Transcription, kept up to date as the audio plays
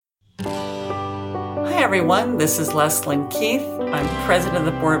everyone. This is Leslyn Keith. I'm president of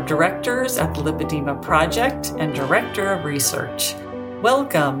the board of directors at the Lipedema Project and director of research.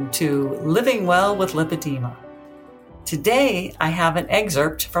 Welcome to Living Well with Lipedema. Today, I have an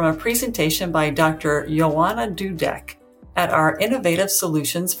excerpt from a presentation by Dr. Joanna Dudek at our Innovative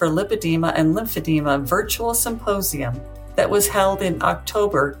Solutions for Lipedema and Lymphedema virtual symposium that was held in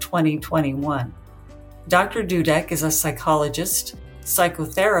October 2021. Dr. Dudek is a psychologist,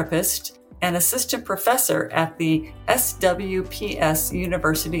 psychotherapist, and assistant professor at the SWPS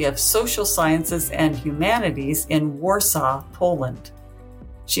University of Social Sciences and Humanities in Warsaw, Poland.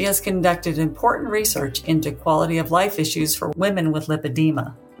 She has conducted important research into quality of life issues for women with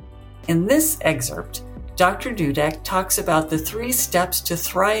lipedema. In this excerpt, Dr. Dudek talks about the 3 steps to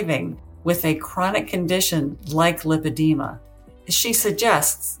thriving with a chronic condition like lipedema. She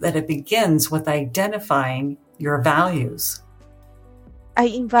suggests that it begins with identifying your values. I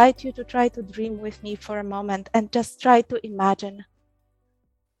invite you to try to dream with me for a moment and just try to imagine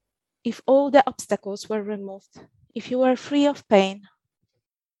if all the obstacles were removed, if you were free of pain,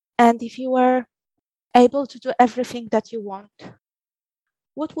 and if you were able to do everything that you want.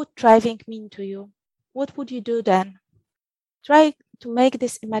 What would thriving mean to you? What would you do then? Try to make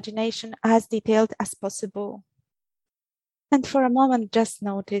this imagination as detailed as possible. And for a moment, just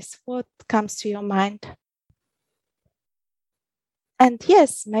notice what comes to your mind. And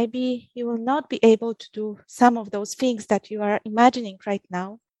yes, maybe you will not be able to do some of those things that you are imagining right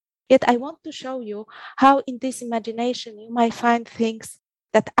now. Yet I want to show you how in this imagination you might find things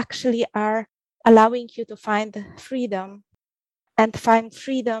that actually are allowing you to find freedom and find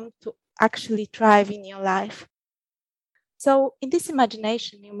freedom to actually thrive in your life. So in this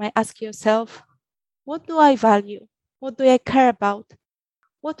imagination, you might ask yourself, what do I value? What do I care about?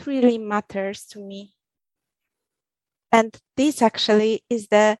 What really matters to me? And this actually is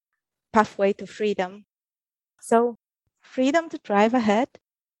the pathway to freedom. So freedom to drive ahead.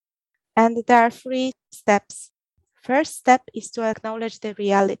 And there are 3 steps. First step is to acknowledge the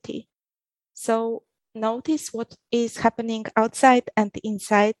reality. So notice what is happening outside and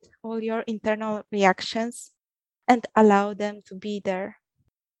inside, all your internal reactions, and allow them to be there.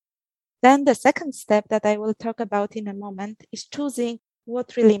 Then the second step that I will talk about in a moment is choosing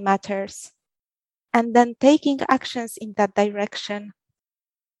what really matters. And then taking actions in that direction.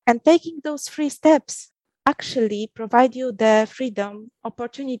 And taking those 3 steps actually provide you the freedom,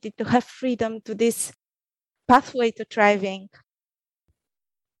 opportunity to have freedom to this pathway to thriving.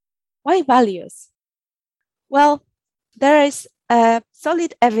 Why values? Well, there is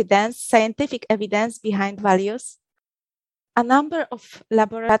solid evidence, scientific evidence behind values. A number of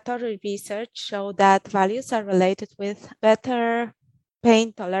laboratory research show that values are related with better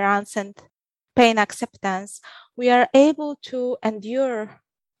pain tolerance and pain acceptance. We are able to endure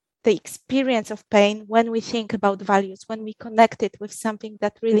the experience of pain when we think about values, when we connect it with something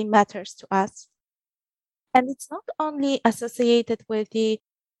that really matters to us. And it's not only associated with the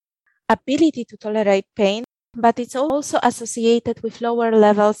ability to tolerate pain, but it's also associated with lower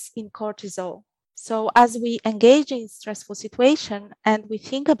levels in cortisol. So as we engage in stressful situation and we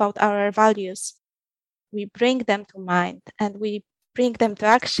think about our values, we bring them to mind and we bring them to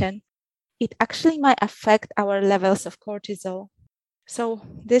action, it actually might affect our levels of cortisol. So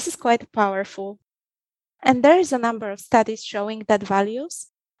this is quite powerful. And there is a number of studies showing that values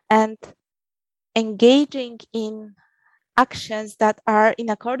and engaging in actions that are in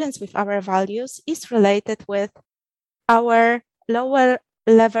accordance with our values is related with our lower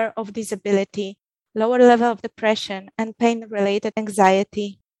level of disability, lower level of depression, and pain-related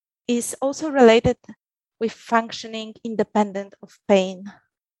anxiety is also related with functioning independent of pain.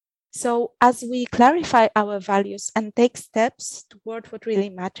 So as we clarify our values and take steps toward what really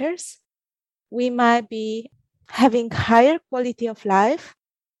matters, we might be having higher quality of life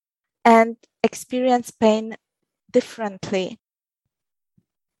and experience pain differently.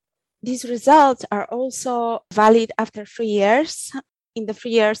 These results are also valid after 3 years, in the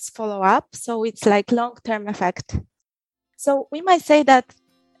 3 years follow-up, so it's like long-term effect. So we might say that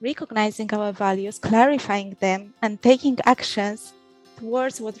recognizing our values, clarifying them, and taking actions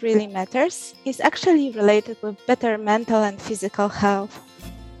towards what really matters is actually related with better mental and physical health.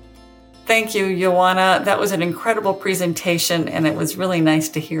 Thank you, Joanna. That was an incredible presentation, and it was really nice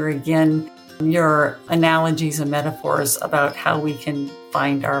to hear again your analogies and metaphors about how we can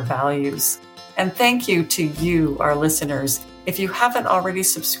find our values. And thank you to you, our listeners. If you haven't already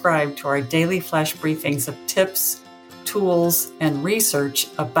subscribed to our daily flash briefings of tips, tools, and research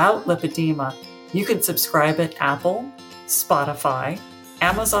about lipedema, you can subscribe at Apple, Spotify,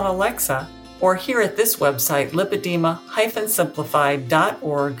 Amazon Alexa, or here at this website,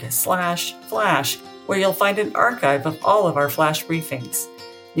 lipedema-simplified.org/flash, where you'll find an archive of all of our flash briefings.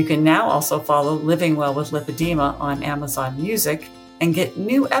 You can now also follow Living Well with Lipedema on Amazon Music and get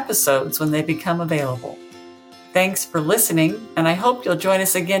new episodes when they become available. Thanks for listening, and I hope you'll join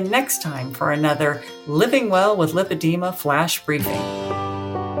us again next time for another Living Well with Lipedema flash briefing.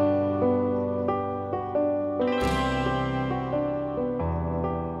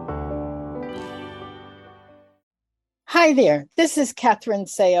 Hi there, this is Catherine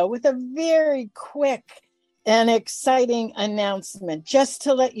Sayo with a very quick and exciting announcement. Just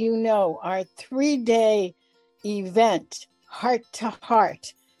to let you know, our 3-day event, Heart to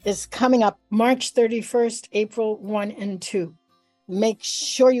Heart, is coming up March 31st, April 1 and 2. Make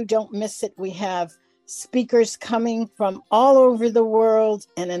sure you don't miss it. We have speakers coming from all over the world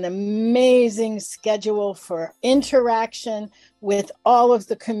and an amazing schedule for interaction with all of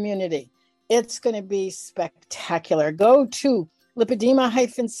the community. It's going to be spectacular. Go to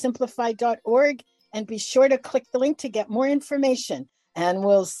lipedema-simplified.org and be sure to click the link to get more information. And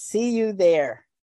we'll see you there.